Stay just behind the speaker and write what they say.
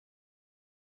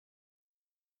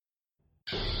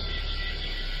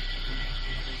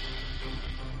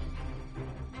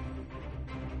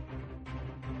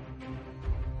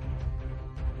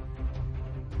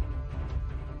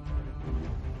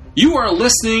You are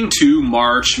listening to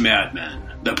March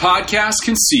Madmen, the podcast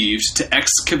conceived to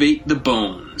excavate the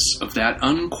bones of that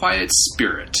unquiet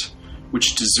spirit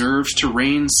which deserves to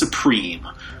reign supreme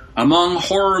among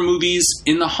horror movies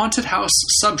in the haunted house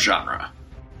subgenre.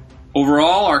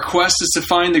 Overall, our quest is to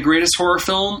find the greatest horror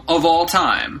film of all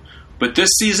time, but this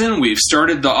season we've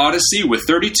started the Odyssey with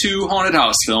 32 haunted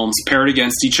house films paired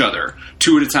against each other,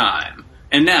 2 at a time.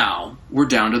 And now, we're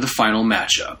down to the final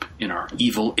matchup in our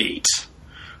Evil 8.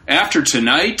 After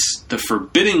tonight, the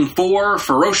Forbidding 4,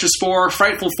 Ferocious 4,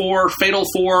 Frightful 4, Fatal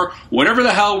 4, whatever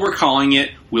the hell we're calling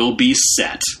it, will be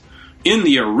set. In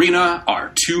the arena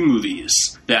are 2 movies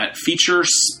that feature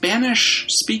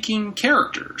Spanish-speaking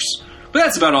characters. But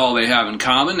that's about all they have in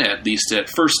common, at least at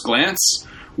first glance.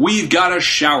 We've got a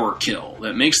shower kill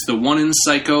that makes the one in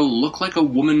Psycho look like a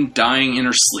woman dying in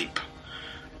her sleep.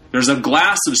 There's a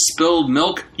glass of spilled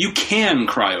milk you can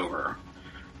cry over.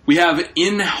 We have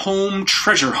in-home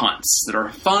treasure hunts that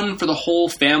are fun for the whole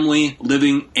family,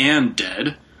 living and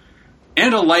dead.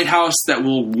 And a lighthouse that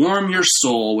will warm your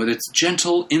soul with its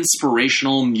gentle,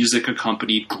 inspirational,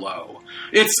 music-accompanied glow.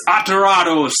 It's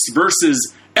Aterrados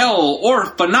versus El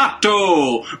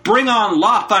Orfanato! Bring on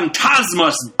La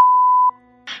Fantasmas!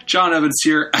 John Evans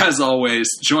here, as always,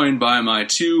 joined by my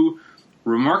 2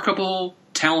 remarkable,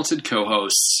 talented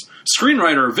co-hosts,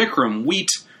 screenwriter Vikram Wheat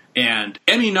and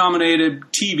Emmy-nominated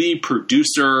TV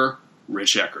producer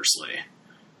Rich Eckersley.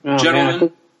 Oh,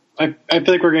 Gentlemen, man, I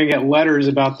feel like we're going to get letters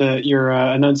about your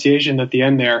enunciation at the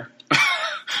end there.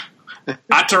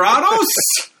 Aterrados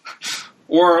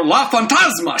or La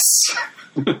Fantasmas?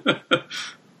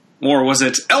 Or was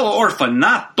it El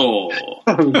Orfanato?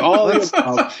 All of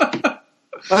the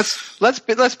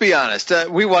Let's be honest.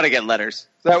 We want to get letters.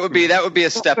 That would be a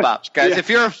step up, guys. Yeah. If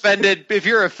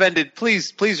you're offended,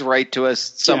 please write to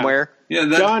us somewhere. Yeah,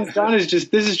 John is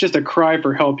just. This is just a cry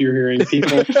for help you're hearing,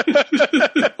 people.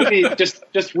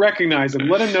 just recognize him.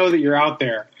 Let him know that you're out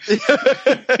there.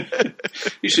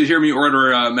 You should hear me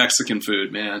order Mexican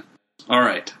food, man. All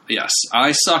right. Yes,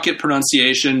 I suck at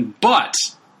pronunciation, but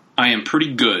I am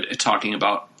pretty good at talking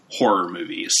about horror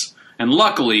movies. And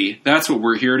luckily, that's what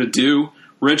we're here to do.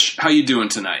 Rich, how you doing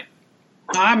tonight?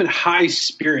 I'm in high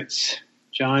spirits,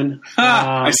 John.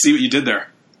 I see what you did there.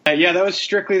 Yeah, that was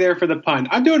strictly there for the pun.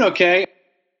 I'm doing okay.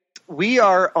 We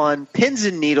are on pins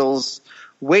and needles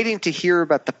waiting to hear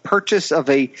about the purchase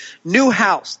of a new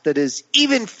house that is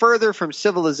even further from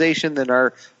civilization than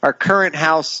our current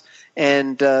house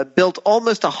and built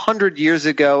almost 100 years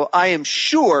ago. I am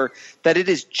sure that it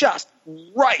is just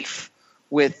rife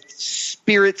with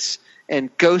spirits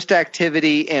and ghost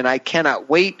activity, and I cannot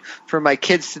wait for my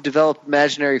kids to develop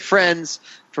imaginary friends,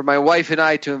 for my wife and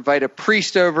I to invite a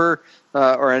priest over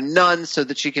or a nun so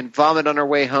that she can vomit on her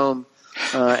way home.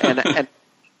 And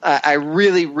I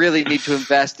really, really need to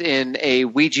invest in a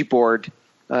Ouija board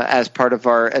as part of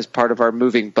our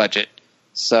moving budget.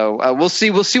 So we'll see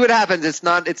what happens. It's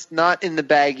not in the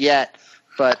bag yet,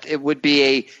 but it would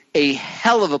be a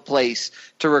hell of a place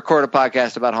to record a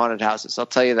podcast about haunted houses. I'll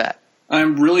tell you that.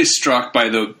 I'm really struck by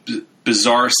the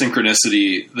bizarre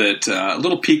synchronicity that a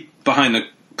little peek behind the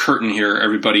curtain here,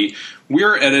 everybody.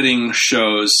 We're editing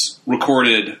shows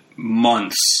recorded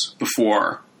months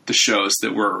before the shows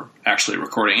that we're actually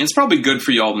recording. And it's probably good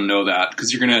for you all to know that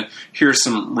because you're going to hear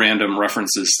some random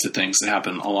references to things that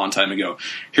happened a long time ago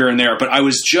here and there. But I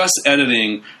was just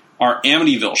editing our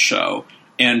Amityville show,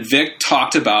 and Vic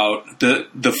talked about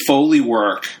the Foley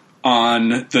work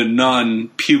on the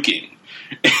nun puking.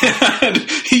 And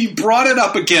he brought it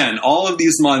up again all of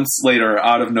these months later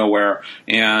out of nowhere.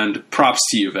 And props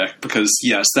to you, Vic, because,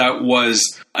 yes, that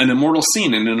was an immortal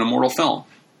scene in an immortal film.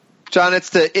 John,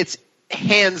 it's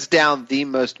hands down the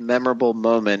most memorable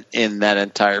moment in that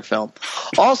entire film.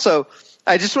 Also,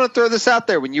 I just want to throw this out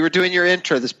there. When you were doing your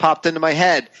intro, this popped into my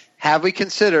head. Have we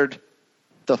considered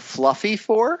the Fluffy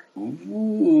 4?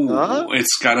 Ooh,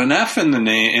 It's got an F in the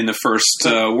name in the first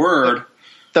word.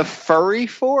 The Furry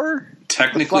 4?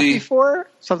 Technically, the Fluffy 4?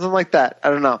 Something like that. I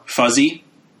don't know. Fuzzy.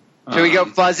 Should we go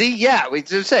fuzzy? Yeah, we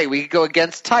could go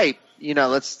against type. You know,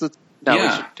 let's no, Yeah. we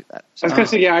should do that. I was going to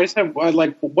say, yeah, I just have,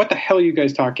 what the hell are you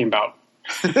guys talking about?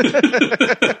 The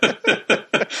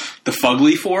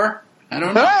Fugly 4? I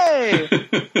don't know.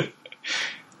 Hey!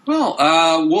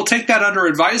 Well, we'll take that under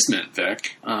advisement,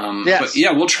 Vic. Yes. But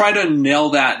yeah, we'll try to nail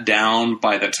that down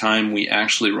by the time we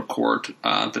actually record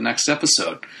the next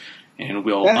episode, and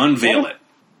we'll unveil it.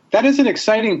 That is an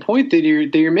exciting point that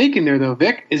you're making there, though,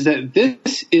 Vic. Is that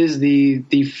this is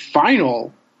the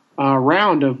final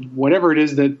round of whatever it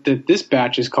is that this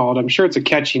batch is called. I'm sure it's a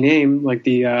catchy name, like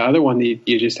the other one that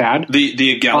you just had.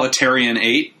 The Egalitarian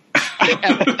 8.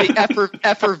 The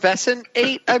effervescent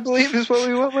 8, I believe, is what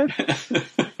we went with.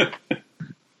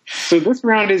 So this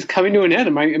round is coming to an end.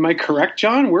 Am I correct,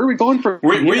 John? Where are we going from?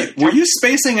 Were you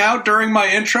spacing out during my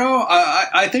intro?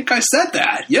 I think I said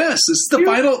that. Yes, it's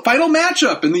the final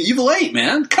matchup in the Evil 8,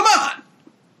 man. Come on.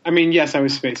 I mean, yes, I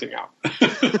was spacing out.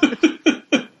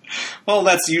 Well,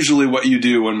 that's usually what you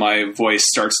do when my voice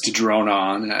starts to drone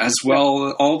on. As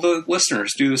well, all the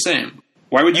listeners do the same.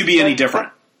 Why would you be any different?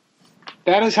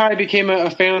 That is how I became a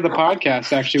fan of the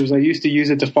podcast, actually, was I used to use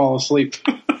it to fall asleep.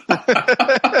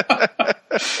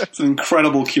 It's an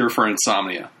incredible cure for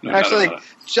insomnia. No Actually,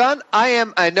 John,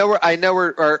 I know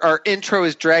our intro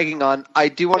is dragging on. I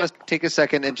do want to take a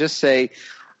second and just say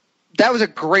that was a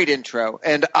great intro,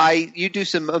 and you do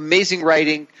some amazing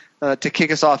writing to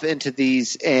kick us off into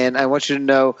these, and I want you to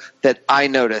know that I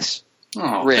notice.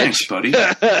 Oh, Rich. thanks, buddy.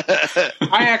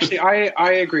 I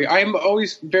agree. I'm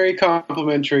always very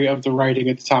complimentary of the writing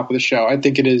at the top of the show. I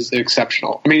think it is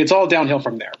exceptional. I mean, it's all downhill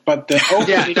from there, but the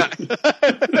opening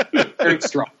is very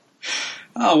strong.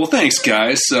 Oh, well, thanks,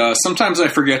 guys. Sometimes I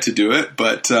forget to do it,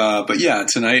 but yeah,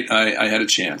 tonight I had a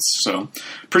chance. So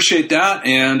appreciate that.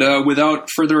 And without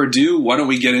further ado, why don't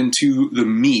we get into the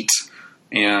meat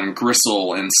and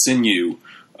gristle and sinew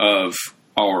of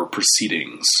our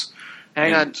proceedings?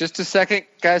 Hang on just a second,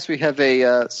 guys. We have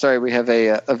a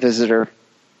visitor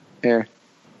here.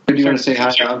 Do you want to say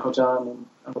hi to Uncle John and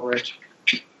Uncle Rich?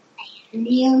 I'm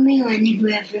the only one who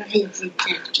ever visits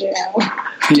after hours.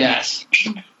 Yes.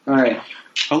 All right.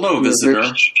 Hello,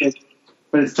 visitor.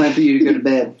 But it's time for you to go to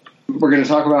bed. We're going to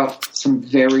talk about some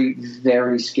very,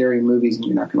 very scary movies, and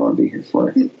you're not going to want to be here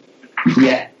for it.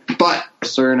 Yeah. But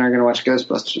Sir and I are going to watch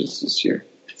Ghostbusters this year.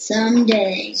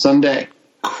 Someday.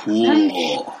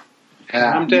 Cool.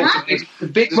 Yeah. It's a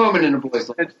big moment in a boy's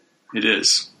life. It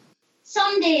is.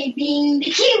 Someday being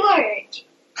the key word.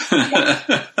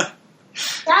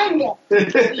 Someday.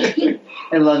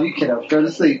 I love you, kiddo. Go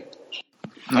to sleep.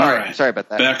 All right. Sorry about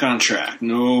that. Back on track.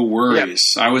 No worries.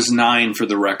 Yep. I was 9 for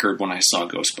the record when I saw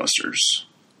Ghostbusters.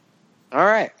 All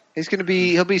right.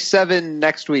 He'll be 7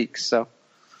 next week, so.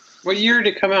 What year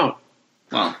did it come out?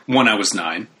 Well, when I was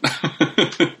 9.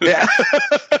 Yeah.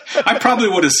 I probably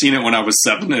would have seen it when I was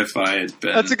 7 if I had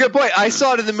been. That's a good point. I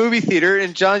saw it in the movie theater,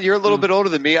 and John, you're a little bit older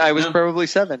than me. I was probably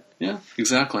 7. Yeah,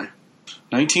 exactly.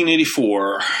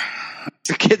 1984.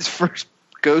 The kid's first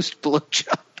ghost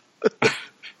blowjob.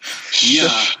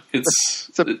 Yeah,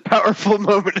 it's a powerful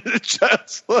moment in a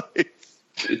child's life.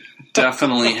 It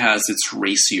definitely has its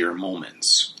racier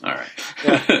moments. All right.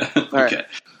 Yeah. All right. Okay.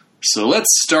 So let's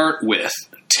start with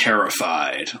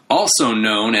Terrified, also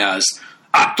known as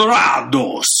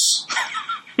Atorados.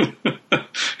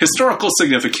 Historical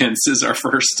significance is our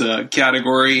first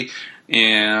category,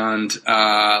 and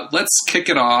let's kick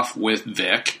it off with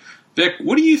Vic. Vic,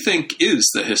 what do you think is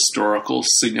the historical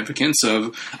significance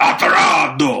of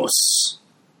Atorados?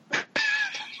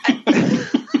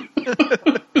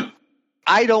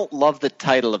 I don't love the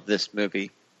title of this movie.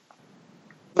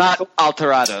 Not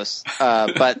Alterados,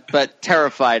 but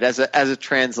Terrified as a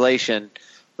translation.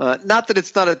 Not that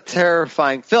it's not a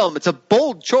terrifying film. It's a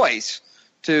bold choice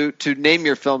to name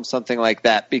your film something like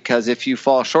that, because if you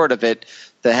fall short of it,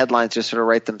 the headlines just sort of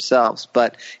write themselves.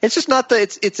 But it's just not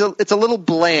it's a little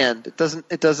bland.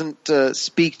 It doesn't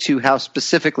speak to how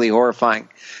specifically horrifying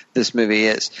this movie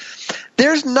is.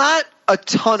 There's not a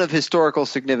ton of historical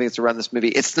significance around this movie.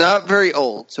 It's not very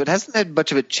old, so it hasn't had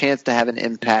much of a chance to have an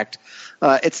impact.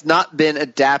 It's not been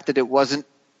adapted. It wasn't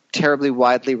terribly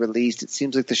widely released. It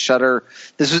seems like the Shudder.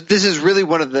 This is really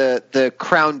one of the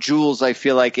crown jewels, I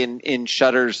feel like, in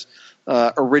Shudder's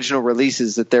original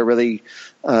releases, that they really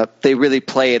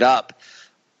play it up.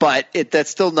 But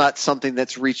that's still not something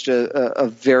that's reached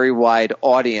a very wide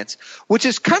audience, which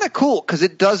is kind of cool because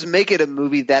it does make it a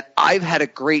movie that I've had a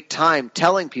great time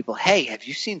telling people, hey, have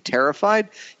you seen Terrified?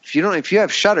 If you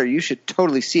have Shudder, you should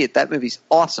totally see it. That movie's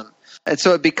awesome. And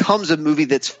so it becomes a movie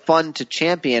that's fun to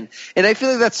champion. And I feel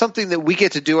like that's something that we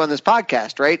get to do on this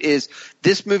podcast, right? Is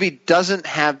this movie doesn't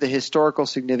have the historical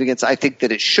significance I think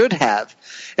that it should have.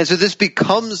 And so this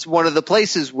becomes one of the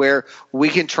places where we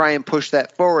can try and push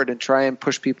that forward and try and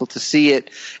push people to see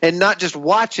it and not just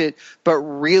watch it, but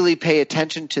really pay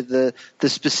attention to the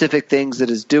specific things that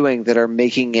it's doing that are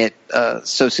making it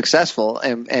so successful,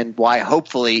 and why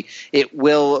hopefully it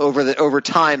will over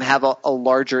time have a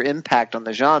larger impact on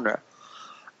the genre.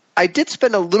 I did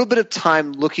spend a little bit of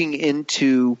time looking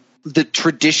into the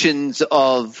traditions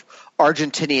of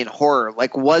Argentinian horror.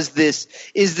 Like, is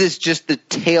this just the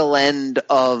tail end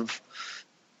of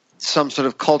some sort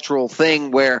of cultural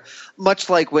thing where, much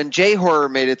like when J-horror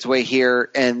made its way here,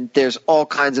 and there's all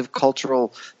kinds of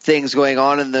cultural things going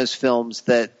on in those films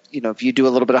that, if you do a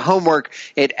little bit of homework,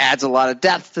 it adds a lot of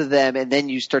depth to them, and then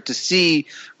you start to see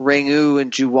Ring-U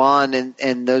and Ju-On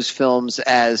and those films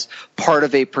as part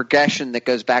of a progression that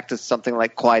goes back to something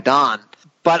like Kwai-Dan.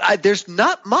 But there's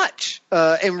not much.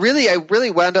 And really, I really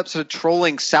wound up sort of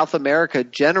trolling South America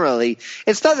generally.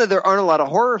 It's not that there aren't a lot of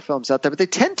horror films out there, but they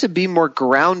tend to be more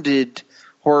grounded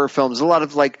horror films. A lot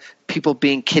of like people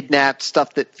being kidnapped,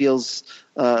 stuff that feels,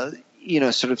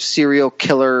 sort of serial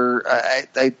killer.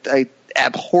 I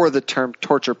abhor the term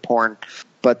torture porn,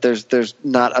 but there's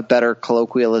not a better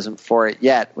colloquialism for it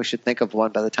yet. We should think of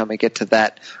one by the time we get to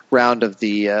that round of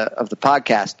the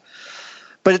podcast.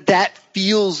 But that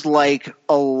feels like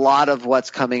a lot of what's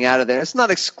coming out of there. It's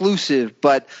not exclusive,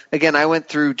 but again, I went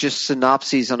through just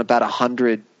synopses on about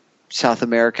 100 South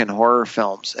American horror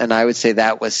films, and I would say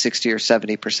that was 60 or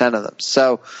 70% of them.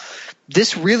 So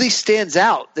this really stands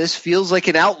out. This feels like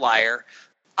an outlier.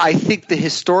 I think the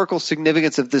historical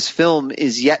significance of this film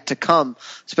is yet to come,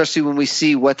 especially when we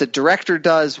see what the director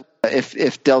does.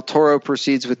 If Del Toro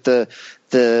proceeds with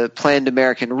the planned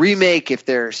American remake, if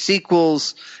there are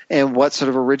sequels, and what sort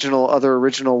of other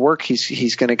original work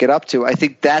he's going to get up to, I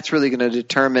think that's really going to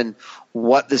determine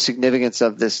what the significance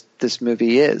of this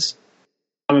movie is.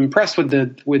 I'm impressed with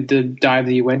the dive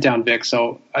that you went down, Vic.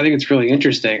 So I think it's really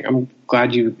interesting. I'm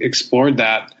glad you explored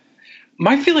that.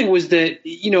 My feeling was that,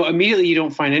 immediately you don't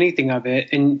find anything of it.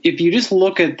 And if you just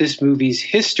look at this movie's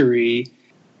history,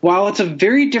 while it's a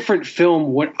very different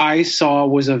film, what I saw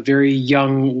was a very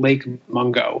young Lake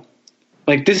Mungo.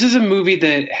 Like, this is a movie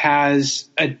that has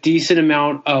a decent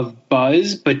amount of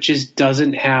buzz, but just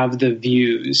doesn't have the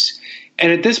views.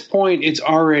 And at this point, it's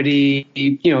already,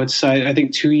 it's, I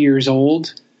think, 2 years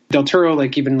old. Del Toro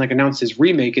even announced his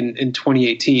remake in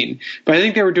 2018. But I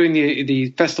think they were doing the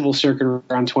festival circuit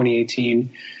around 2018.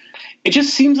 It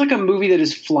just seems like a movie that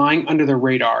is flying under the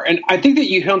radar. And I think that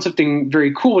you hit on something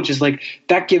very cool, which is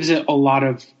that gives it a lot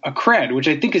of a cred, which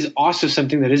I think is also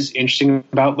something that is interesting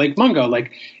about Lake Mungo.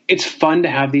 It's fun to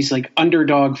have these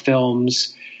underdog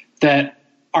films that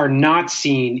are not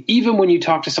seen. Even when you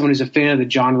talk to someone who's a fan of the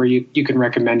genre, you can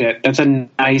recommend it. That's a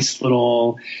nice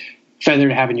little feather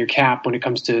to have in your cap when it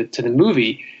comes to the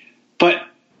movie. But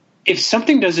if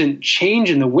something doesn't change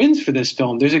in the winds for this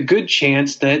film, there's a good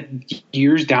chance that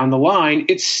years down the line,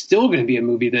 it's still going to be a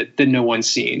movie that no one's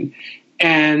seen.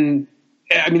 And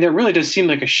I mean, that really does seem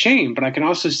like a shame, but I can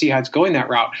also see how it's going that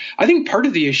route. I think part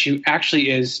of the issue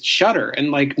actually is Shudder,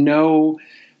 and no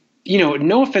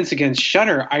offense against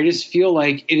Shudder. I just feel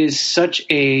like it is such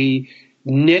a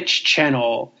niche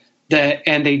channel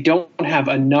and they don't have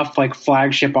enough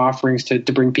flagship offerings to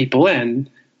bring people in.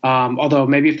 Although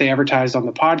maybe if they advertised on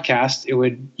the podcast, it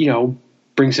would,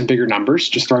 bring some bigger numbers,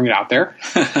 just throwing it out there.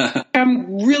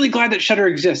 I'm really glad that Shudder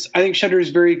exists. I think Shudder is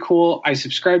very cool. I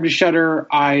subscribe to Shudder.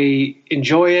 I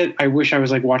enjoy it. I wish I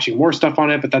was watching more stuff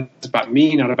on it, but that's about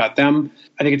me, not about them.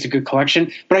 I think it's a good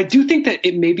collection. But I do think that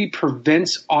it maybe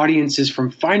prevents audiences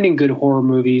from finding good horror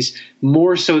movies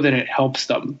more so than it helps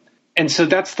them. And so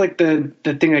that's the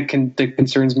thing that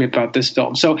concerns me about this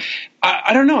film. So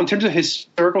I don't know, in terms of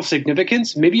historical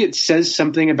significance, maybe it says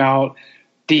something about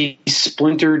the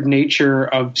splintered nature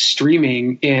of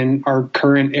streaming in our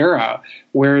current era,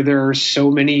 where there are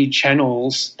so many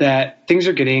channels that things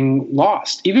are getting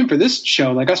lost. Even for this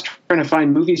show, us trying to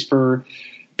find movies for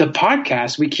the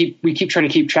podcast, we keep trying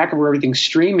to keep track of where everything's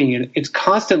streaming, and it's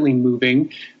constantly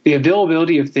moving. The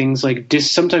availability of things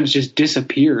sometimes just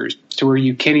disappears to where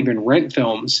you can't even rent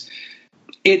films.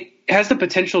 It has the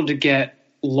potential to get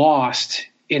lost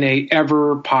in a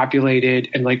ever populated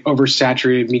and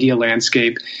oversaturated media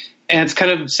landscape, and it's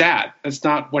kind of sad. That's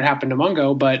not what happened to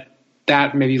Mungo, but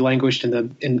that maybe languished on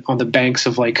the banks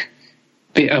of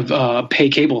pay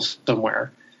cable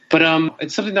somewhere. But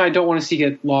it's something that I don't want to see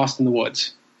get lost in the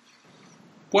woods.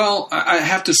 Well, I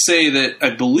have to say that I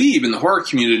believe in the horror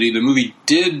community, the movie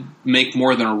did make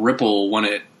more than a ripple when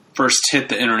it first hit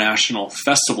the international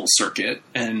festival circuit.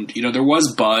 And, there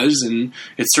was buzz, and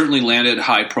it certainly landed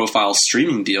high-profile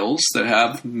streaming deals that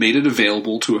have made it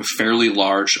available to a fairly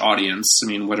large audience. I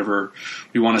mean, whatever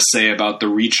we want to say about the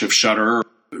reach of Shudder,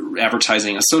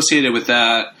 advertising associated with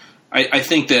that, I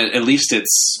think that at least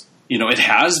it's, it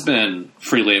has been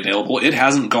freely available. It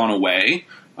hasn't gone away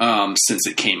since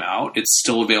it came out. It's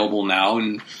still available now,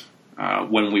 and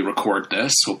when we record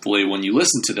this, hopefully when you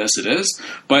listen to this, it is.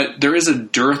 But there is a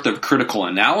dearth of critical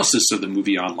analysis of the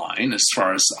movie online, as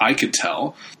far as I could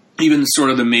tell. even sort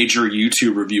of the major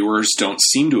YouTube reviewers don't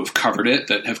seem to have covered it,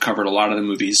 that have covered a lot of the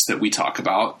movies that we talk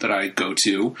about, that I go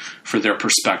to for their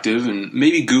perspective. And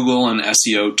maybe Google and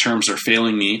SEO terms are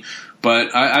failing me,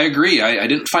 but I agree. I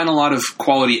didn't find a lot of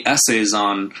quality essays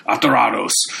on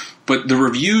Aterrados, but the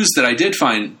reviews that I did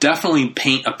find definitely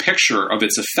paint a picture of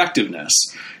its effectiveness.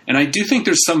 And I do think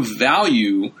there's some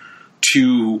value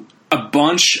to a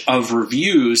bunch of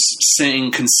reviews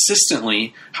saying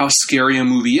consistently how scary a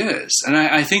movie is. And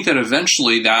I think that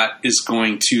eventually that is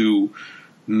going to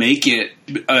make it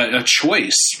a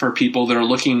choice for people that are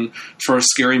looking for a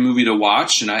scary movie to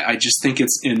watch. And I just think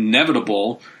it's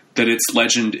inevitable that its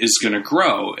legend is going to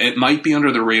grow. It might be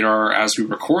under the radar as we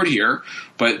record here,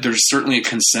 but there's certainly a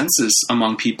consensus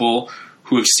among people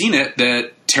who have seen it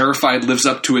that Terrified lives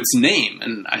up to its name.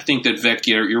 And I think that, Vic,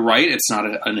 you're right. It's not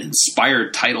an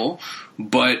inspired title,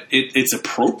 but it's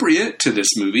appropriate to this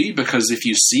movie because if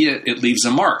you see it, it leaves a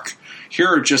mark. Here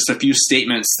are just a few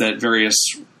statements that various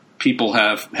people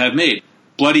have made.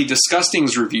 Bloody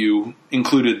Disgusting's review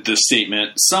included the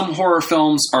statement, "Some horror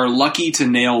films are lucky to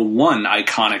nail one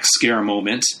iconic scare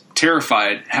moment.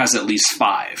 Terrified has at least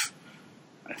 5.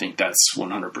 I think that's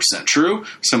 100% true.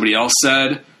 Somebody else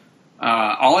said,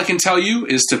 all I can tell you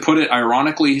is, to put it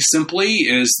ironically simply,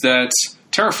 is that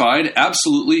Terrified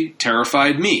absolutely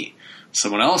terrified me.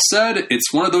 Someone else said,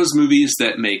 it's one of those movies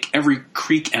that make every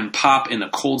creak and pop in the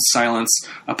cold silence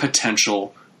a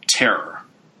potential terror."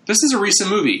 This is a recent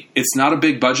movie. It's not a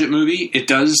big budget movie. It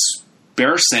does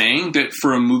bear saying that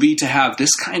for a movie to have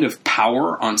this kind of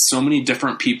power on so many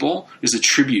different people is a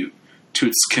tribute to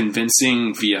its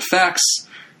convincing VFX,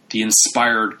 the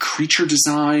inspired creature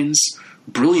designs,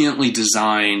 brilliantly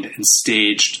designed and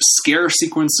staged scare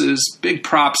sequences, big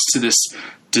props to this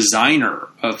designer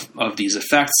of these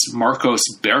effects, Marcos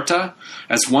Berta.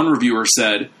 As one reviewer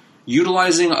said,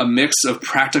 utilizing a mix of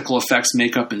practical effects,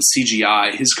 makeup, and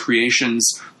CGI, his creations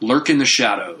lurk in the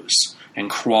shadows and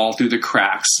crawl through the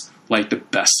cracks like the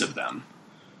best of them.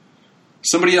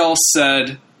 Somebody else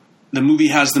said, the movie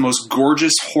has the most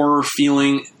gorgeous horror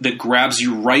feeling that grabs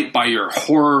you right by your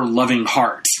horror-loving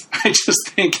heart. I just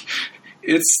think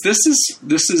this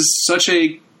is such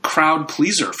a crowd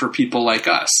pleaser for people like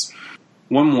us.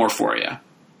 One more for you.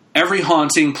 Every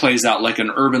haunting plays out like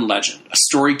an urban legend, a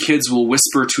story kids will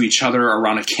whisper to each other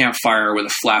around a campfire with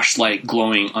a flashlight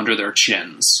glowing under their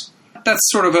chins. That's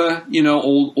sort of a,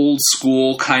 old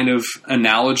school kind of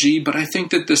analogy, but I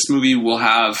think that this movie will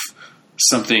have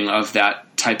something of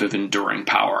that type of enduring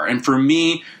power. And for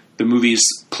me, the movie's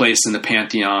place in the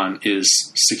pantheon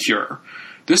is secure.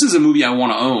 This is a movie I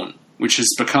want to own, which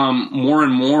has become more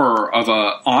and more of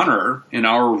an honor in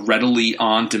our readily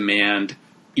on-demand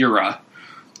era.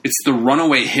 It's the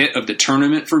runaway hit of the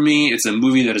tournament for me. It's a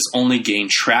movie that has only gained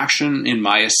traction in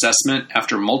my assessment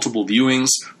after multiple viewings.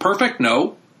 Perfect?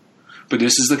 No. But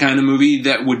this is the kind of movie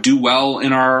that would do well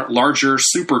in our larger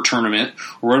super tournament,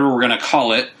 or whatever we're going to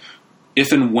call it,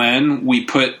 if and when we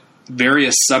put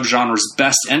various subgenres'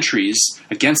 best entries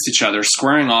against each other,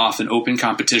 squaring off in open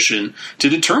competition to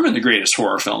determine the greatest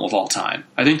horror film of all time.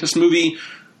 I think this movie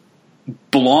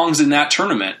belongs in that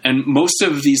tournament. And most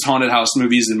of these haunted house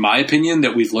movies, in my opinion,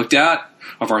 that we've looked at,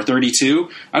 of our 32,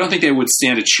 I don't think they would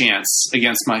stand a chance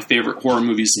against my favorite horror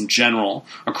movies in general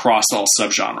across all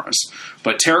subgenres.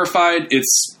 But Terrified,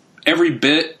 it's every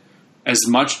bit as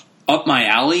much up my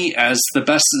alley as the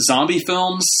best zombie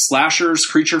films, slashers,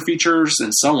 creature features,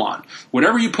 and so on.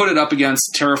 Whatever you put it up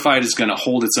against, Terrified is going to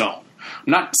hold its own.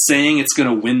 I'm not saying it's going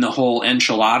to win the whole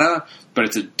enchilada, but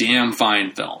it's a damn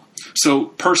fine film. So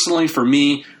personally, for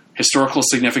me, historical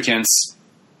significance,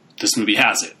 this movie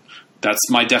has it. That's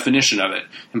my definition of it.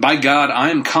 And by God,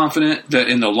 I am confident that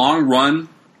in the long run,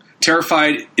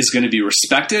 Terrified is going to be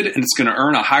respected, and it's going to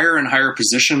earn a higher and higher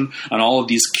position on all of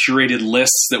these curated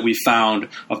lists that we found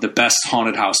of the best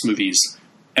haunted house movies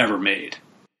ever made.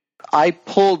 I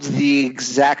pulled the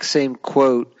exact same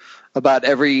quote about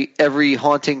every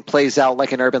haunting plays out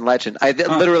like an urban legend. I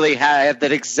literally have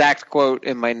that exact quote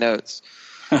in my notes.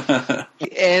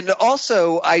 And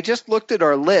also, I just looked at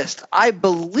our list. I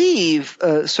believe,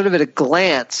 sort of at a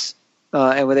glance,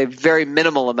 and with a very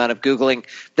minimal amount of Googling,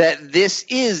 that this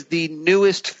is the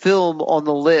newest film on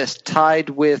the list, tied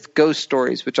with Ghost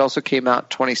Stories, which also came out in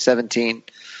 2017.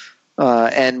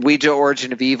 And Ouija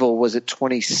Origin of Evil was at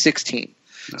 2016.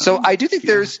 So I do think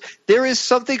there is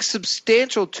something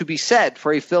substantial to be said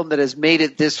for a film that has made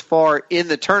it this far in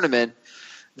the tournament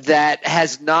that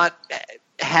has not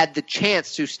had the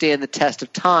chance to stand the test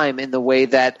of time in the way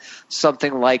that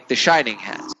something like The Shining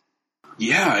has.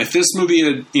 Yeah, if this movie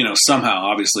had, somehow,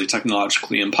 obviously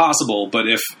technologically impossible, but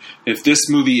if this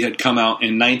movie had come out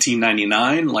in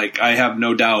 1999, I have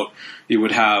no doubt it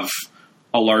would have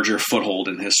a larger foothold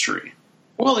in history.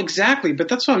 Well, exactly, but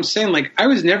that's what I'm saying. I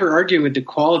was never arguing with the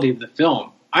quality of the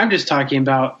film. I'm just talking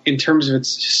about in terms of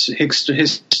its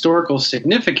historical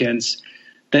significance,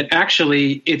 that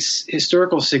actually its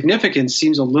historical significance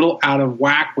seems a little out of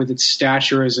whack with its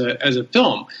stature as a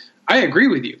film. I agree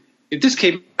with you. If this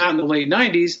came out in the late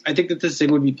 90s, I think that this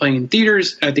thing would be playing in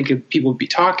theaters. I think people would be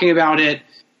talking about it,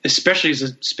 especially as a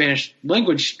Spanish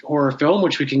language horror film,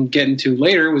 which we can get into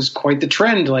later, was quite the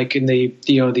trend, in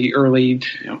the early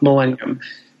millennium.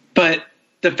 But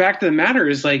the fact of the matter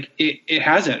is, it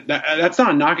hasn't. That's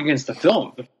not a knock against the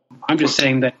film. I'm just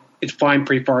saying that it's flying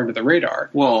pretty far into the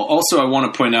radar. Well, also I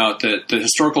want to point out that the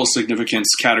historical significance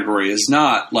category is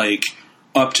not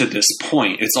up to this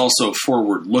point. It's also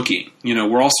forward-looking.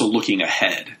 We're also looking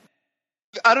ahead.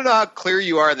 I don't know how clear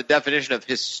you are in the definition of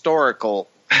historical.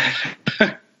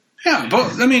 Yeah,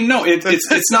 but no,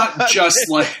 it's not just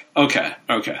okay.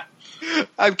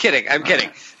 I'm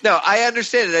kidding. No, I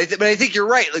understand it, but I think you're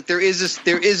right. There is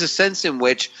a sense in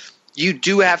which you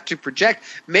do have to project.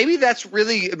 Maybe that's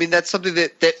really. That's something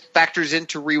that factors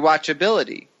into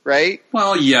rewatchability, right?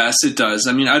 Well, yes, it does.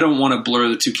 I don't want to blur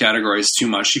the two categories too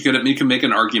much. You can make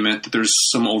an argument that there's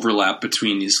some overlap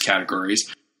between these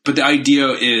categories. But the idea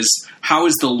is, how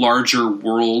is the larger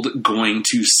world going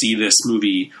to see this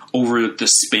movie over the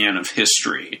span of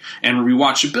history? And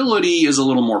rewatchability is a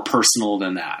little more personal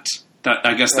than that.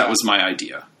 I guess that was my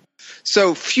idea.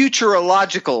 So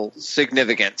futurological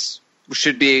significance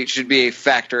should be a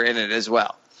factor in it as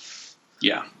well.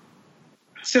 Yeah.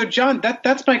 So, John,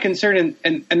 that's my concern,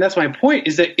 and that's my point,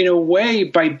 is that in a way,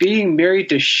 by being married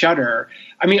to Shudder,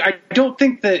 I don't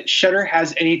think that Shudder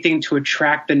has anything to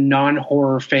attract the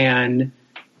non-horror fan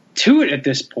to it at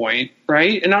this point,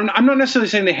 right? And I'm not necessarily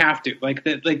saying they have to.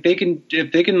 They can,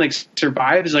 if they can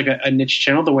survive as a niche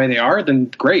channel the way they are, then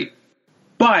great.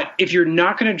 But if you're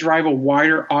not going to drive a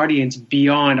wider audience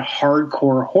beyond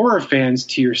hardcore horror fans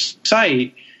to your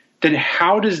site, then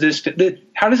how does this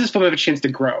film have a chance to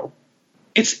grow?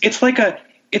 It's like a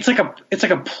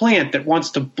plant that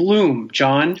wants to bloom,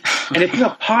 John, and it's in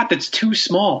a pot that's too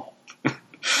small.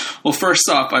 Well, first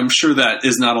off, I'm sure that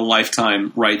is not a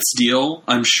lifetime rights deal.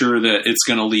 I'm sure that it's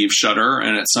going to leave Shudder,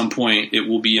 and at some point it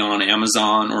will be on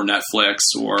Amazon or Netflix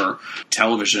or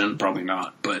television. Probably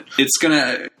not, but it's going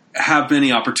to have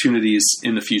many opportunities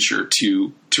in the future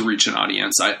to reach an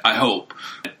audience. I hope.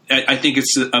 I think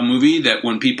it's a movie that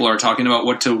when people are talking about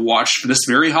what to watch for this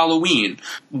very Halloween,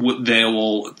 they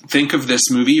will think of this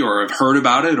movie or have heard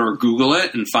about it or Google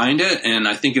it and find it. And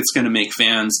I think it's going to make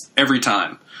fans every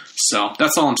time. So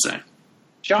that's all I'm saying.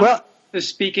 John,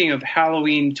 speaking of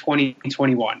Halloween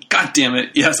 2021. God damn it.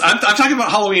 Yes, I'm talking about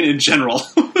Halloween in general.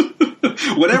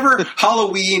 Whatever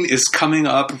Halloween is coming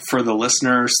up for the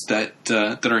listeners that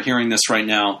are hearing this right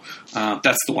now,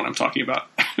 that's the one I'm talking about.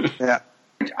 Yeah.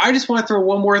 I just want to throw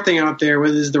one more thing out there,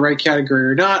 whether this is the right category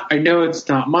or not. I know it's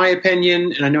not my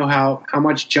opinion, and I know how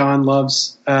much John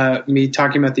loves me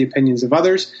talking about the opinions of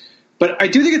others. But I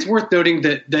do think it's worth noting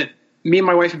that me and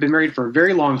my wife have been married for a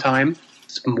very long time.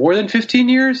 It's more than 15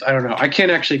 years? I don't know. I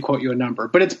can't actually quote you a number,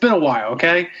 but it's been a while,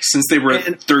 okay? Since they were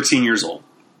 13 years old.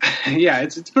 Yeah,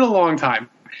 it's been a long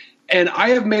time. And I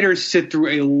have made her sit through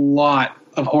a lot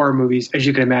of horror movies, as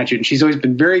you can imagine. She's always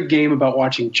been very game about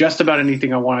watching just about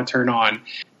anything I want to turn on.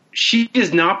 She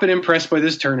has not been impressed by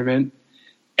this tournament.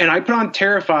 And I put on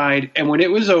Terrified, and when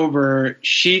it was over,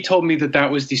 she told me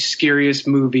that was the scariest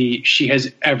movie she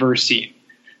has ever seen.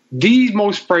 The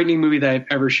most frightening movie that I've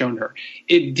ever shown her.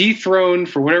 It dethroned,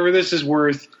 for whatever this is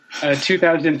worth,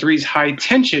 2003's High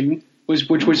Tension, which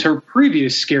was her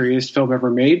previous scariest film ever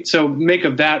made. So make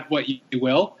of that what you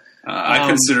will. I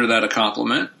consider that a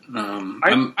compliment.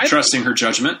 I'm trusting her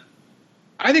judgment.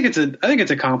 I think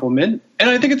it's a compliment, and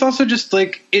I think it's also just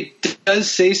it does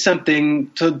say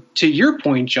something to your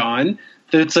point, John.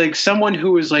 That it's someone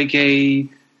who is a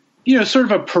sort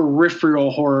of a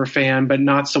peripheral horror fan, but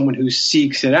not someone who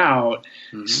seeks it out.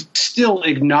 Mm-hmm. Still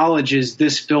acknowledges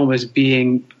this film as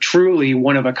being truly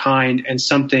one of a kind and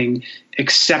something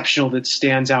exceptional that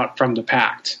stands out from the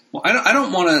pack. Well, I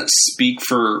don't want to speak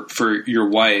for your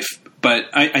wife, but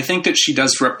I think that she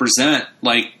does represent,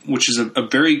 which is a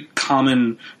very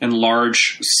common and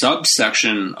large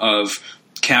subsection of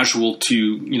casual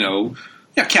to,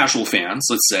 casual fans,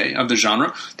 let's say, of the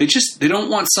genre. They don't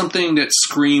want something that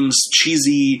screams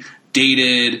cheesy,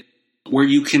 dated, where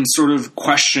you can sort of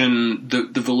question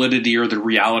the validity or the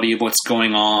reality of what's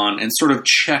going on and sort of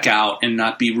check out and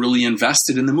not be really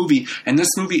invested in the movie. And this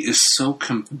movie is so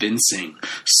convincing,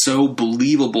 so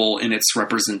believable in its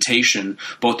representation,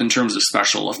 both in terms of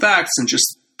special effects and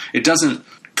just, it doesn't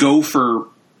go for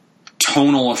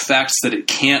tonal effects that it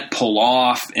can't pull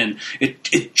off, and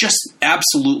it just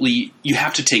absolutely, you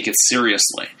have to take it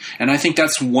seriously. And I think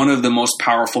that's one of the most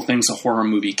powerful things a horror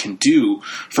movie can do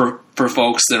for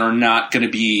folks that are not going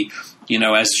to be,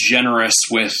 as generous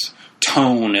with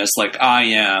tone as like I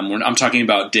am. When I'm talking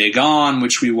about Dagon,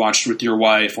 which we watched with your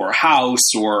wife, or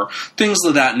House, or things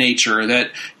of that nature, that,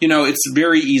 it's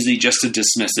very easy just to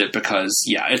dismiss it because,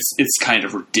 it's kind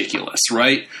of ridiculous,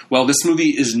 right? Well, this movie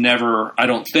is never, I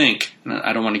don't think,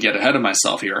 I don't want to get ahead of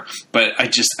myself here, but I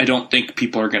don't think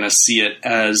people are going to see it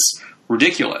as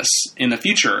ridiculous in the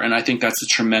future. And I think that's a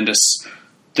tremendous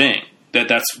thing.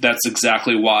 That's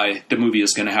exactly why the movie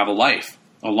is going to have a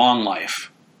long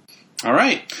life. All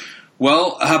right.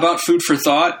 Well, how about food for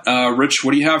thought? Rich,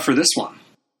 what do you have for this one?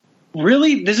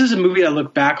 Really, this is a movie I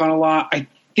look back on a lot. I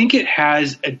think it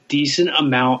has a decent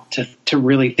amount to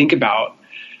really think about,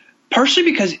 partially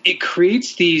because it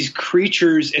creates these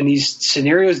creatures and these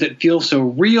scenarios that feel so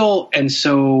real and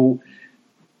so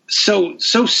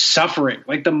suffering.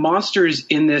 Like the monsters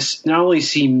in this not only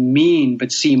seem mean,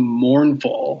 but seem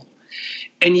mournful.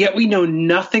 And yet we know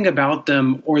nothing about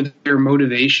them or their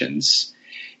motivations.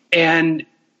 And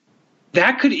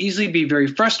that could easily be very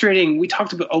frustrating. We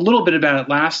talked a little bit about it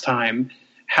last time,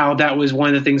 how that was one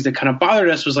of the things that kind of bothered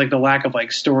us, was like the lack of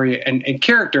like story and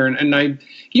character. And I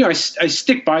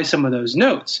stick by some of those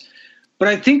notes. But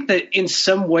I think that in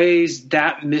some ways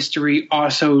that mystery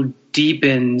also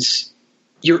deepens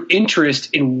your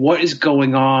interest in what is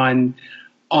going on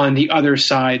the other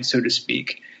side, so to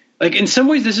speak. Like in some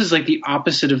ways, this is like the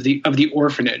opposite of the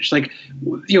orphanage. Like,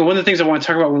 one of the things I want to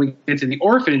talk about when we get to the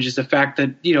orphanage is the fact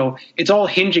that, it's all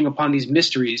hinging upon these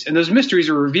mysteries, and those mysteries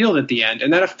are revealed at the end,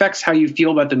 and that affects how you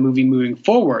feel about the movie moving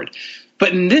forward. But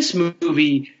in this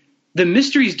movie, the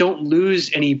mysteries don't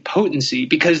lose any potency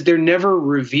because they're never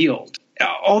revealed.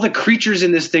 All the creatures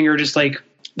in this thing are just like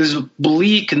this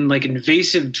bleak and like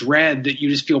invasive dread that you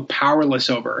just feel powerless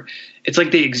over. It's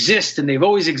like they exist and they've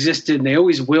always existed and they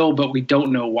always will, but we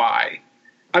don't know why.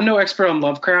 I'm no expert on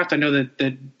Lovecraft. I know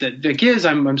that Vic is.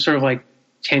 I'm sort of like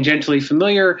tangentially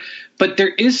familiar, but there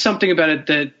is something about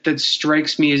it that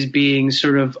strikes me as being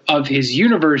sort of his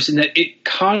universe, and that it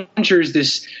conjures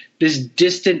this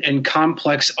distant and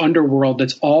complex underworld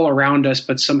that's all around us,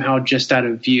 but somehow just out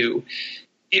of view.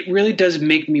 It really does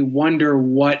make me wonder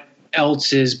what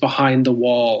else is behind the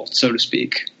wall, so to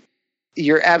speak.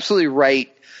 You're absolutely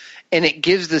right. And it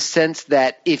gives the sense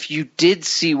that if you did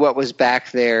see what was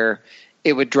back there,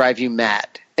 it would drive you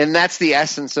mad. And that's the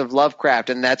essence of Lovecraft.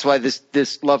 And that's why this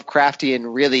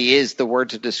Lovecraftian really is the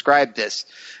word to describe this.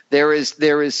 There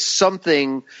is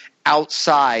something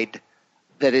outside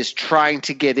that is trying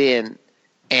to get in.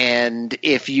 And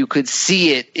if you could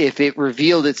see it, if it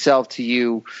revealed itself to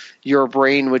you, your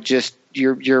brain would just,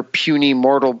 your puny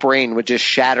mortal brain would just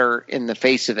shatter in the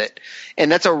face of it. And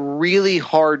that's a really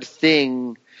hard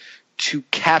thing to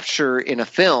capture in a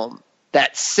film,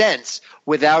 that sense,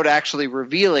 without actually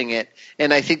revealing it.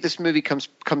 And I think this movie comes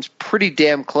pretty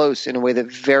damn close in a way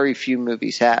that very few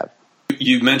movies have.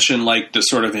 You mentioned like the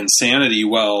sort of insanity.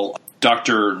 Well,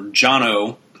 Dr.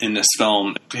 Jono in this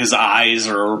film, his eyes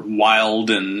are wild,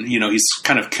 and he's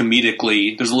kind of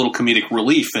comedically, there's a little comedic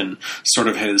relief in sort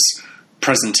of his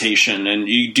presentation, and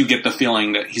you do get the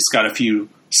feeling that he's got a few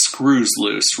screws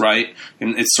loose, right?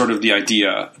 And it's sort of the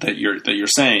idea that you're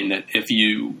saying, that if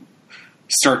you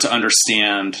start to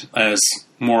understand, as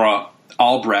Maura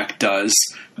Albrecht does,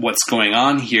 what's going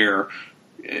on here,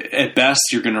 at best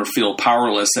you're going to feel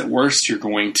powerless. At worst, you're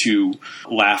going to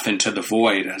laugh into the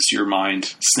void as your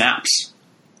mind snaps.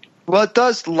 Well, it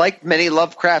does, like many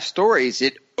Lovecraft stories,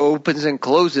 it opens and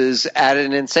closes at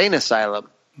an insane asylum.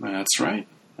 That's right.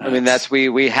 I mean,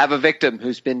 we have a victim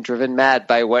who's been driven mad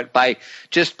by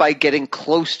getting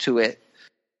close to it.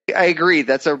 I agree.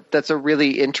 That's a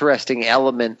really interesting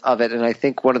element of it, and I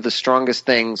think one of the strongest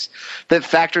things that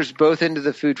factors both into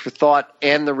the food for thought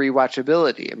and the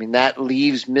rewatchability. I mean, that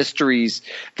leaves mysteries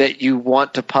that you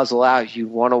want to puzzle out. You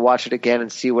want to watch it again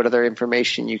and see what other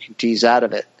information you can tease out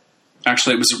of it.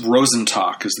 Actually, it was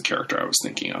Rosentalk is the character I was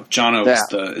thinking of. Jono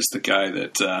is the guy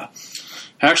that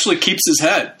actually keeps his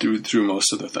head through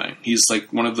most of the thing. He's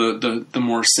like one of the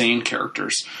more sane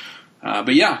characters.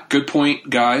 But yeah, good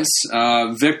point, guys.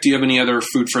 Vic, do you have any other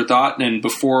food for thought? And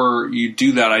before you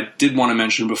do that, I did want to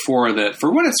mention before that,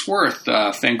 for what it's worth,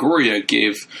 Fangoria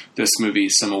gave this movie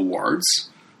some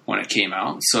awards. when it came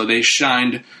out. So they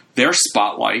shined their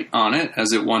spotlight on it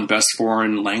as it won Best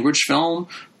Foreign Language Film,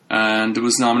 and it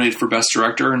was nominated for Best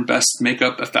Director and Best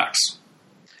Makeup Effects.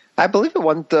 I believe it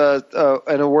won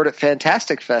an award at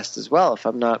Fantastic Fest as well, if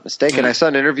I'm not mistaken. I saw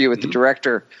an interview with the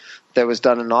director that was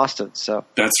done in Austin. So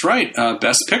that's right,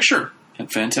 Best Picture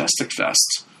at Fantastic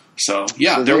Fest. So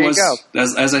yeah, so there was,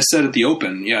 as I said at the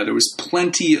open, there was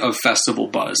plenty of festival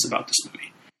buzz about this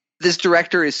movie. This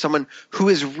director is someone who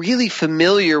is really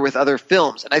familiar with other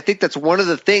films, and I think that's one of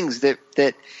the things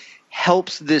that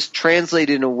helps this translate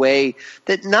in a way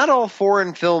that not all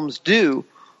foreign films do.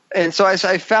 And so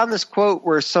I found this quote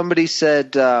where somebody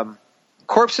said,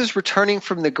 corpses returning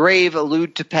from the grave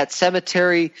allude to Pet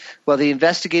Sematary, while the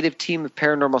investigative team of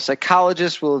paranormal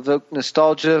psychologists will evoke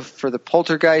nostalgia for The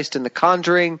Poltergeist and The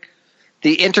Conjuring.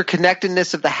 The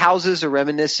interconnectedness of the houses are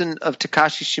reminiscent of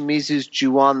Takashi Shimizu's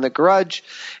Ju-On the Grudge,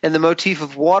 and the motif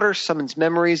of water summons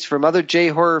memories from other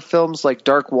J-horror films like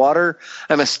Dark Water.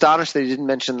 I'm astonished they didn't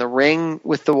mention The Ring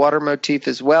with the water motif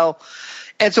as well.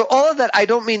 And so all of that, I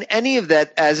don't mean any of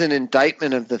that as an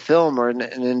indictment of the film or an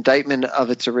indictment of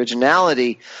its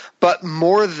originality, but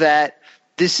more that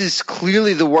this is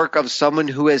clearly the work of someone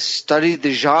who has studied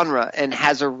the genre and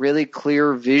has a really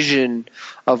clear vision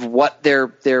of what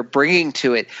they're bringing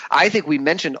to it. I think we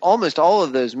mentioned almost all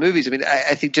of those movies. I mean,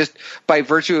 I think just by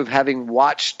virtue of having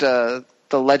watched The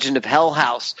Legend of Hell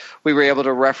House, we were able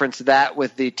to reference that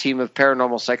with the team of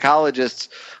paranormal psychologists.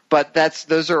 But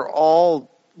those are all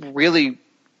really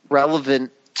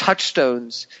relevant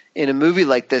touchstones in a movie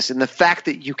like this, and the fact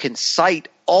that you can cite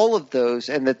all of those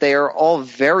and that they are all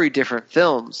very different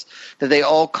films, that they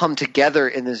all come together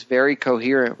in this very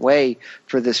coherent way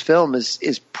for this film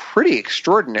is pretty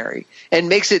extraordinary and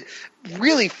makes it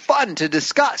really fun to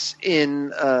discuss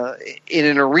in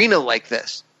an arena like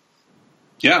this.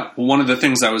 Yeah, well, one of the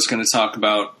things I was going to talk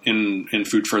about in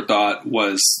Food for Thought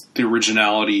was the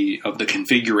originality of the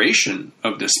configuration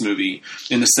of this movie,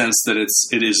 in the sense that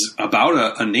it is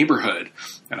about a neighborhood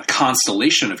and a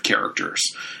constellation of characters.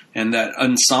 And that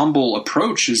ensemble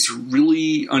approach is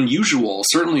really unusual,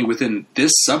 certainly within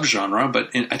this subgenre, but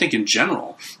I think in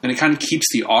general. And it kind of keeps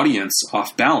the audience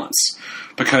off balance,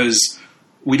 because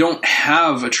we don't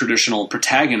have a traditional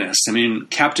protagonist. I mean,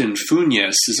 Captain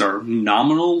Funes is our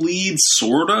nominal lead,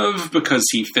 sort of, because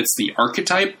he fits the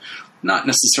archetype. Not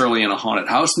necessarily in a haunted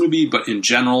house movie, but in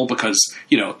general, because,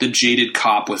 the jaded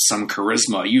cop with some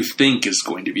charisma you think is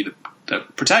going to be the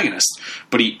protagonist,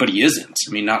 but he isn't.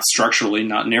 I mean, not structurally,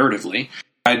 not narratively.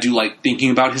 I do like thinking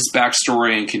about his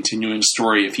backstory and continuing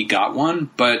story if he got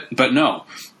one, but no,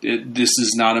 this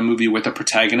is not a movie with a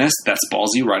protagonist. That's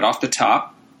ballsy right off the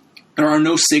top. There are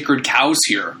no sacred cows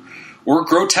here, or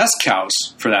grotesque cows,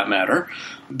 for that matter.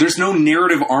 There's no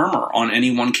narrative armor on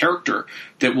any one character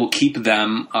that will keep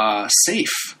them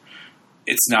safe.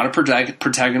 It's not a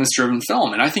protagonist-driven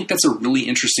film, and I think that's a really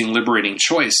interesting, liberating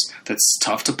choice that's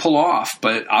tough to pull off,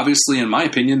 but obviously, in my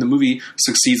opinion, the movie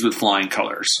succeeds with flying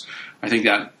colors. I think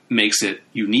that makes it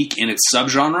unique in its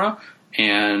subgenre,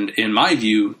 and in my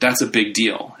view, that's a big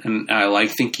deal, and I like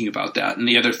thinking about that. And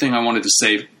the other thing I wanted to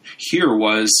say here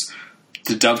was,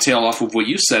 to dovetail off of what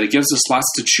you said, it gives us lots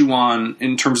to chew on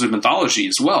in terms of mythology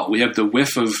as well. We have the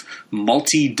whiff of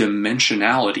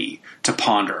multi-dimensionality to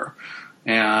ponder.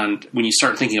 And when you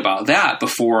start thinking about that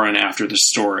before and after the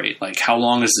story, like, how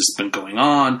long has this been going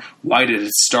on? Why did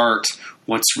it start?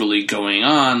 What's really going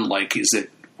on? Like,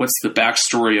 what's the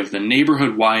backstory of the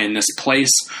neighborhood? Why in this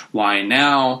place? Why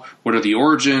now? What are the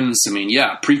origins? I mean,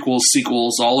 yeah, prequels,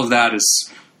 sequels, all of that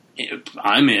is,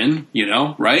 I'm in,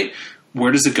 right?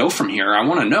 Where does it go from here? I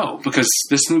want to know, because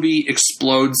this movie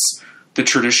explodes the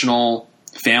traditional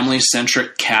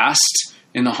family-centric cast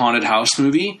in the haunted house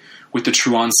movie with the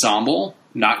true ensemble,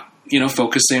 not,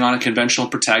 focusing on a conventional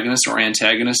protagonist or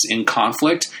antagonist in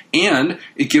conflict. And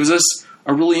it gives us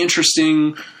a really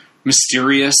interesting,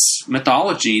 mysterious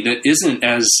mythology that isn't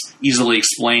as easily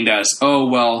explained as, oh,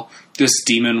 well, this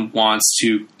demon wants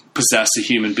to possess a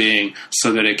human being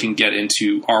so that it can get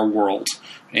into our world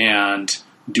and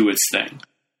do its thing.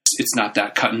 It's not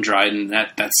that cut and dried and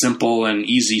that simple and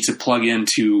easy to plug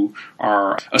into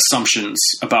our assumptions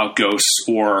about ghosts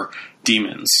or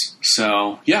demons.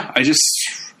 So, yeah,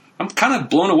 I'm kind of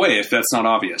blown away, if that's not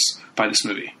obvious, by this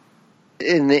movie.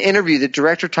 In the interview, the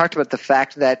director talked about the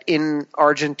fact that in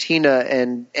Argentina,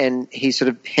 and he sort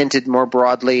of hinted more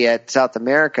broadly at South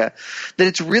America, that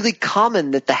it's really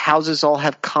common that the houses all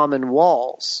have common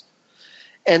walls.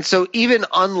 And so even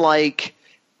unlike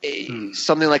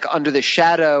something like Under the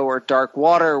Shadow or Dark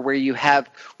Water, where we have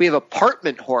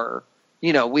apartment horror, we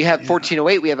have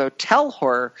 1408, we have hotel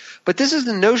horror, but this is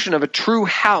the notion of a true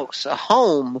house, a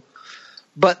home,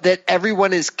 but that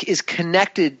everyone is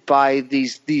connected by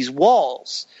these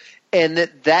walls. And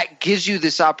that gives you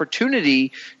this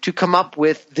opportunity to come up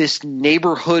with this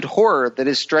neighborhood horror that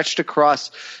is stretched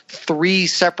across 3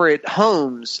 separate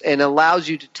homes and allows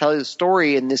you to tell the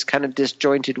story in this kind of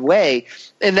disjointed way.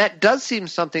 And that does seem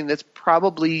something that's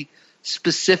probably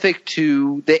specific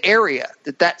to the area,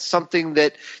 that's something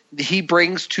that he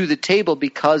brings to the table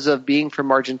because of being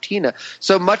from Argentina.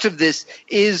 So much of this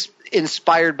is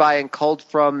inspired by and culled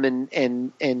from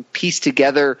and pieced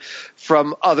together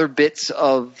from other bits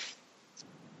of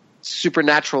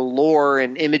supernatural lore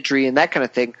and imagery and that kind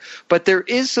of thing. But there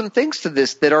is some things to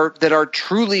this that are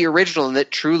truly original and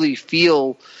that truly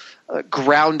feel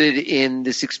grounded in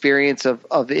this experience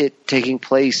of it taking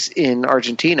place in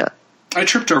Argentina. I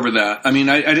tripped over that. I mean,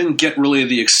 I didn't get really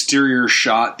the exterior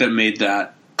shot that made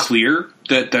that clear,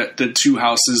 that the 2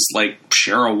 houses like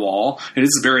share a wall. It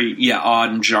is very odd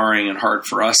and jarring and hard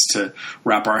for us to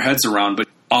wrap our heads around. But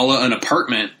a la an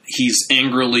apartment, he's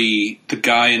angrily, the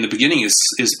guy in the beginning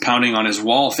is pounding on his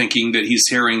wall thinking that he's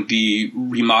hearing the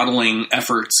remodeling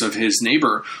efforts of his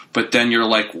neighbor. But then you're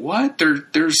like, what? They're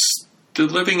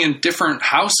living in different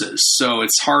houses. So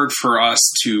it's hard for us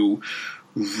to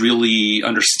really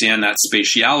understand that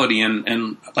spatiality.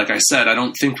 And like I said, I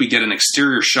don't think we get an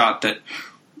exterior shot that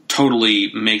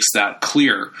totally makes that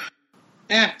clear.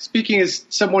 Speaking as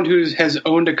someone who has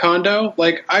owned a condo,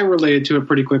 like I related to it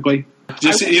pretty quickly.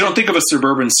 You don't think of a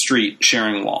suburban street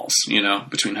sharing walls,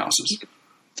 between houses.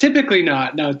 Typically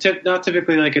not. No, not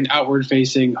typically like an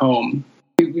outward-facing home.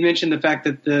 We mentioned the fact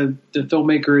that the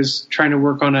filmmaker is trying to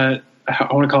work on I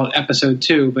want to call it episode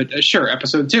 2, but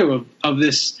episode 2 of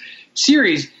this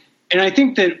series. And I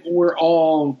think that we're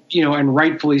all, and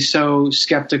rightfully so,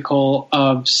 skeptical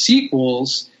of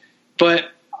sequels.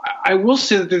 But I will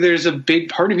say that there's a big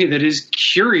part of me that is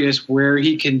curious where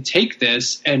he can take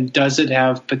this, and does it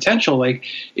have potential? Like,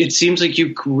 it seems like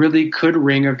you really could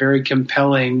wring a very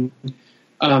compelling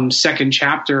second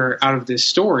chapter out of this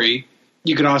story.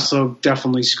 You could also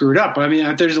definitely screw it up. I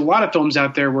mean, there's a lot of films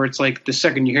out there where it's like the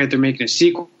second you hear that they're making a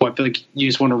sequel, I feel like you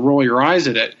just want to roll your eyes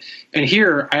at it. And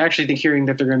here, I actually think hearing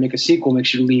that they're going to make a sequel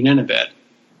makes you lean in a bit.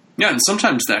 Yeah, and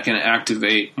sometimes that can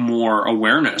activate more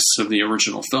awareness of the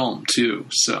original film, too.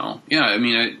 So, yeah, I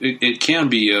mean, it can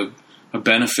be a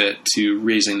benefit to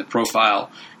raising the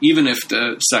profile. Even if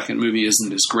the second movie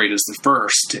isn't as great as the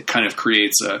first, it kind of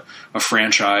creates a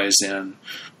franchise, and,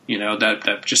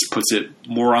 that just puts it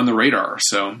more on the radar.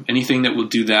 So anything that will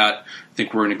do that, I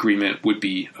think we're in agreement, would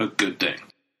be a good thing.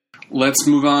 Let's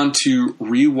move on to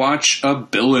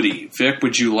rewatchability. Vic,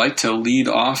 would you like to lead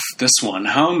off this one?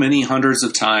 How many hundreds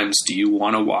of times do you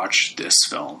want to watch this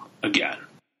film again?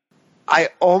 I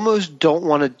almost don't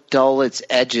want to dull its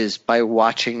edges by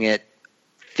watching it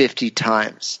 50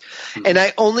 times. Mm-hmm. And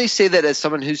I only say that as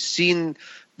someone who's seen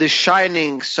The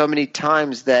Shining so many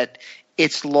times that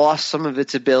it's lost some of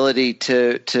its ability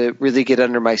to really get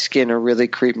under my skin or really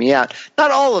creep me out.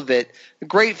 Not all of it.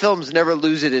 Great films never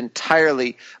lose it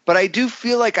entirely, but I do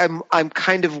feel like I'm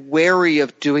kind of wary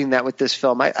of doing that with this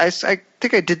film. I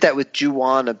think I did that with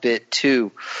Ju-On a bit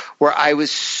too, where I was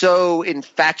so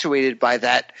infatuated by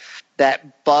that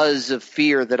buzz of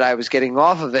fear that I was getting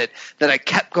off of it that I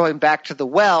kept going back to the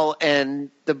well, and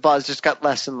the buzz just got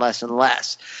less and less and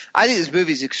less. I think this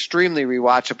movie is extremely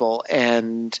rewatchable,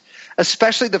 and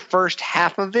especially the first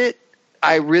half of it,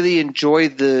 I really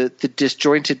enjoyed the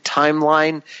disjointed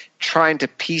timeline, trying to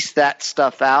piece that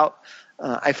stuff out.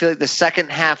 I feel like the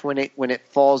second half, when it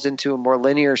falls into a more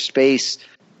linear space,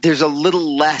 there's a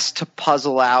little less to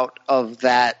puzzle out of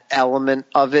that element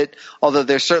of it, although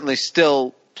there's certainly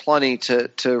still plenty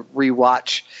to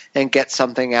rewatch and get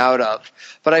something out of.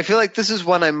 But I feel like this is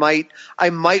one I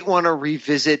might want to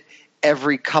revisit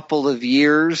every couple of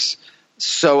years,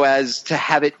 so as to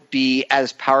have it be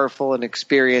as powerful an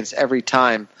experience every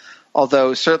time.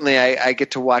 Although certainly I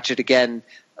get to watch it again,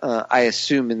 I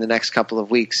assume, in the next couple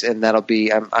of weeks, and that'll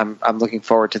be I'm looking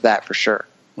forward to that for sure.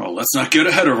 Well, let's not get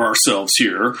ahead of ourselves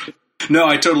here. No,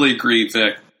 I totally agree,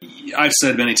 Vic. I've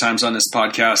said many times on this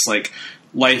podcast, like,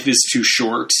 life is too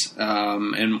short,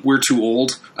 and we're too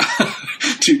old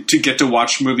to get to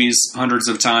watch movies hundreds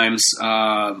of times.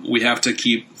 We have to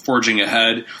keep forging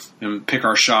ahead and pick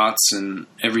our shots, and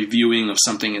every viewing of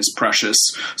something is precious.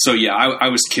 So yeah, I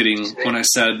was kidding when I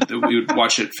said that we would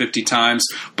watch it 50 times.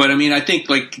 But I mean, I think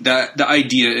like that the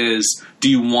idea is, do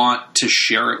you want to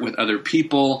share it with other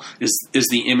people? Is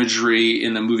the imagery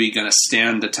in the movie going to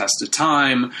stand the test of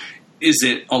time? Is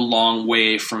it a long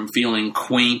way from feeling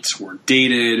quaint or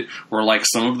dated, or like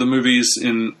some of the movies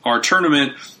in our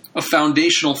tournament, a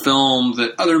foundational film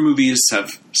that other movies have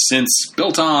since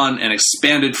built on and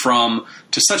expanded from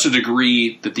to such a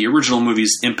degree that the original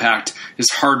movie's impact is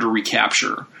hard to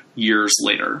recapture years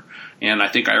later. And I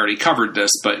think I already covered this,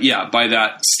 but yeah, by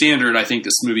that standard, I think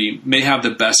this movie may have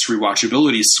the best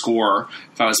rewatchability score,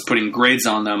 if I was putting grades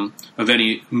on them, of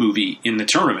any movie in the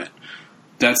tournament.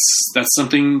 That's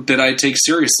something that I take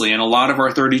seriously, and a lot of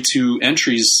our 32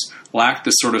 entries lack the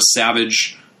sort of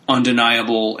savage,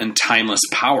 undeniable, and timeless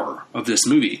power of this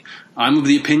movie. I'm of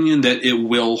the opinion that it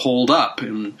will hold up,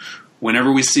 and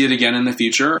whenever we see it again in the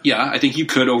future, yeah, I think you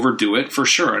could overdo it for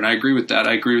sure, and I agree with that.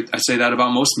 I say that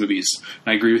about most movies.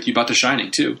 I agree with you about The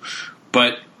Shining too.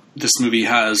 But this movie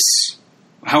has,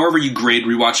 however you grade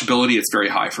rewatchability, it's very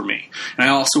high for me. And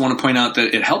I also want to point out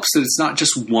that it helps that it's not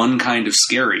just one kind of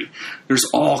scary. There's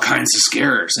all kinds of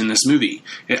scares in this movie.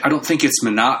 I don't think it's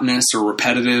monotonous or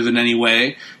repetitive in any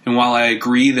way. And while I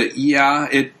agree that, yeah,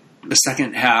 the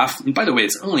second half, and by the way,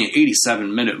 it's only an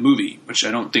 87-minute movie, which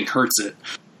I don't think hurts it.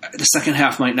 The second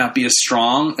half might not be as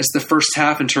strong as the first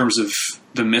half in terms of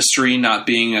the mystery not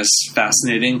being as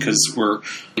fascinating because we're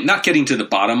not getting to the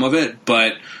bottom of it,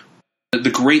 but the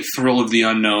great thrill of the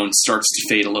unknown starts to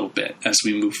fade a little bit as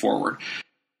we move forward.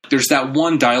 There's that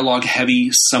one dialogue-heavy,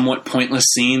 somewhat pointless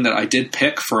scene that I did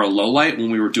pick for a lowlight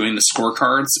when we were doing the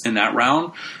scorecards in that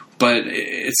round, but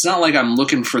it's not like I'm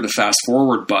looking for the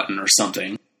fast-forward button or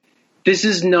something. This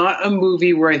is not a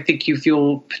movie where I think you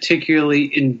feel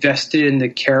particularly invested in the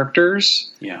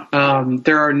characters. Yeah.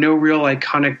 There are no real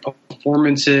iconic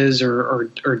performances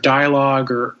or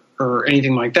dialogue or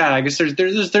anything like that. I guess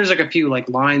there's like a few like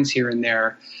lines here and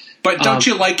there. But don't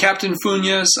you like Captain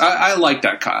Funes? I like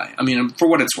that guy. I mean, for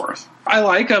what it's worth. I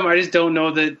like him. I just don't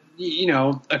know that,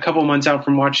 a couple months out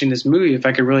from watching this movie, if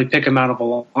I could really pick him out of a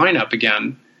lineup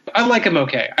again. I like him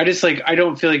okay. I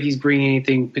don't feel like he's bringing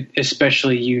anything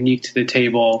especially unique to the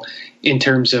table in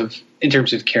terms of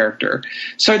character.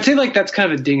 So I'd say like that's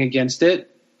kind of a ding against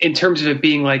it in terms of it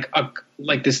being like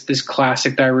this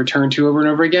classic that I return to over and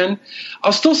over again.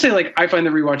 I'll still say like I find the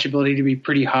rewatchability to be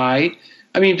pretty high.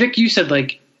 I mean, Vic, you said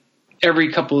like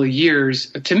every couple of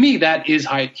years. To me, that is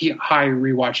high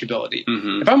rewatchability.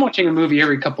 Mm-hmm. If I'm watching a movie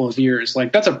every couple of years,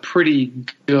 like that's a pretty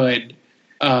good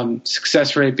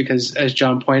success rate because, as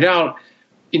John pointed out,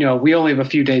 we only have a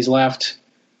few days left.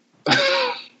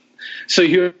 So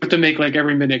you have to make like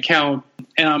every minute count,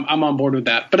 and I'm on board with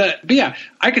that. But yeah,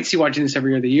 I could see watching this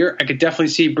every other year. I could definitely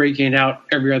see breaking it out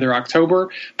every other October,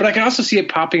 but I can also see it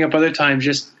popping up other times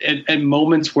just at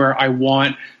moments where I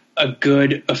want a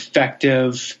good,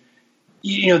 effective,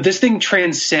 this thing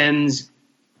transcends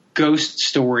Ghost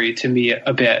Story to me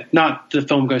a bit. Not the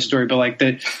film Ghost Story, but like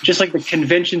the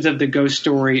conventions of the Ghost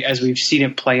Story as we've seen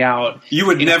it play out. You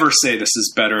would never say this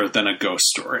is better than a Ghost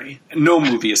Story. No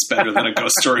movie is better than a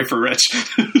Ghost Story for Rich.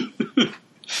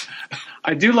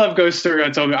 I do love Ghost Story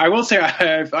on Toby. I will say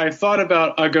I've thought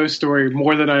about a Ghost Story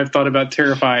more than I've thought about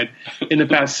Terrified in the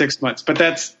past 6 months, but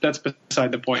that's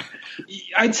beside the point.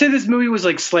 I'd say this movie was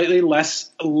like slightly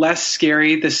less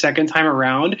scary the second time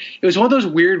around. It was one of those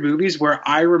weird movies where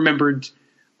I remembered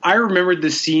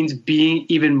the scenes being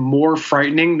even more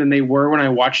frightening than they were when I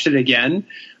watched it again,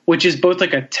 which is both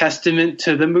like a testament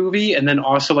to the movie and then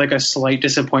also like a slight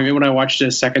disappointment when I watched it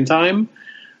a second time.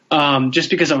 Just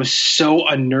because I was so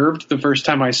unnerved the first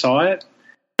time I saw it.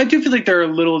 I do feel like there are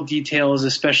little details,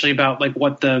 especially about like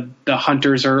what the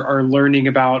hunters are learning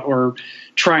about or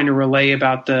trying to relay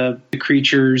about the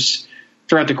creatures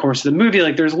throughout the course of the movie.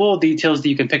 Like there's little details that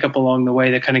you can pick up along the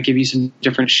way that kind of give you some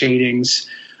different shadings.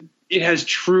 It has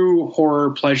true horror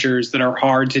pleasures that are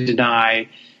hard to deny,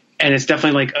 and it's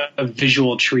definitely like a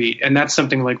visual treat, and that's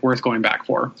something like worth going back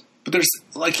for. But there's,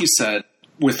 like you said,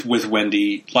 with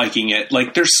Wendy liking it,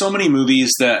 like there's so many movies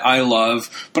that I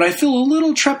love, but I feel a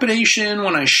little trepidation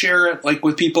when I share it like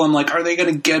with people. I'm like, are they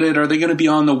going to get it? Are they going to be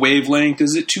on the wavelength?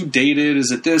 Is it too dated? Is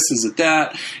it this? Is it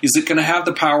that? Is it going to have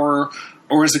the power,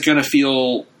 or is it going to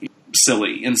feel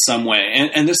silly in some way?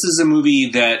 And this is a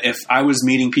movie that if I was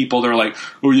meeting people, they're like,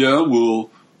 oh yeah, well,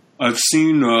 I've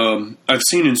seen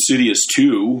Insidious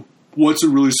 2. What's a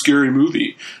really scary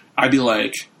movie? I'd be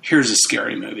like, here's a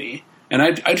scary movie. And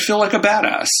I'd feel like a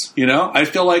badass, I'd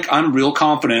feel like I'm real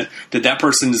confident that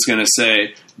person is going to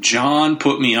say, John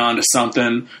put me onto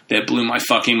something that blew my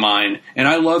fucking mind. And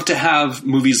I love to have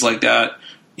movies like that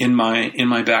in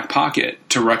my back pocket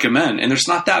to recommend. And there's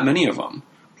not that many of them,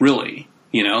 really,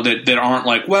 that aren't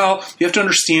like, well, you have to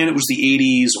understand it was the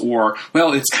 80s, or,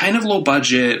 well, it's kind of low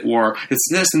budget, or it's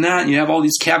this and that, and you have all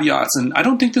these caveats. And I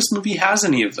don't think this movie has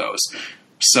any of those.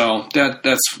 So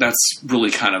that's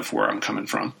really kind of where I'm coming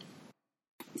from.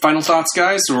 Final thoughts,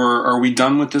 guys, or are we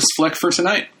done with this flick for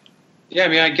tonight? Yeah, I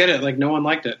mean, I get it. Like, no one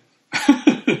liked it.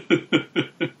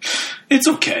 It's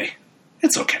okay.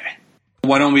 It's okay.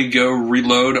 Why don't we go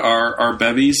reload our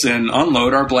bevies and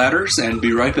unload our bladders and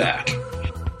be right back.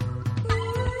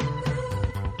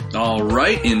 All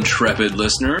right, intrepid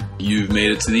listener, you've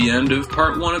made it to the end of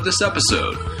part 1 of this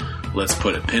episode. Let's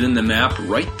put a pin in the map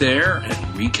right there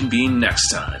and reconvene next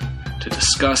time to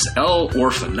discuss El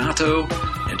Orfanato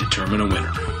and determine a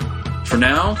winner. For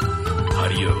now,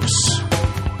 adios.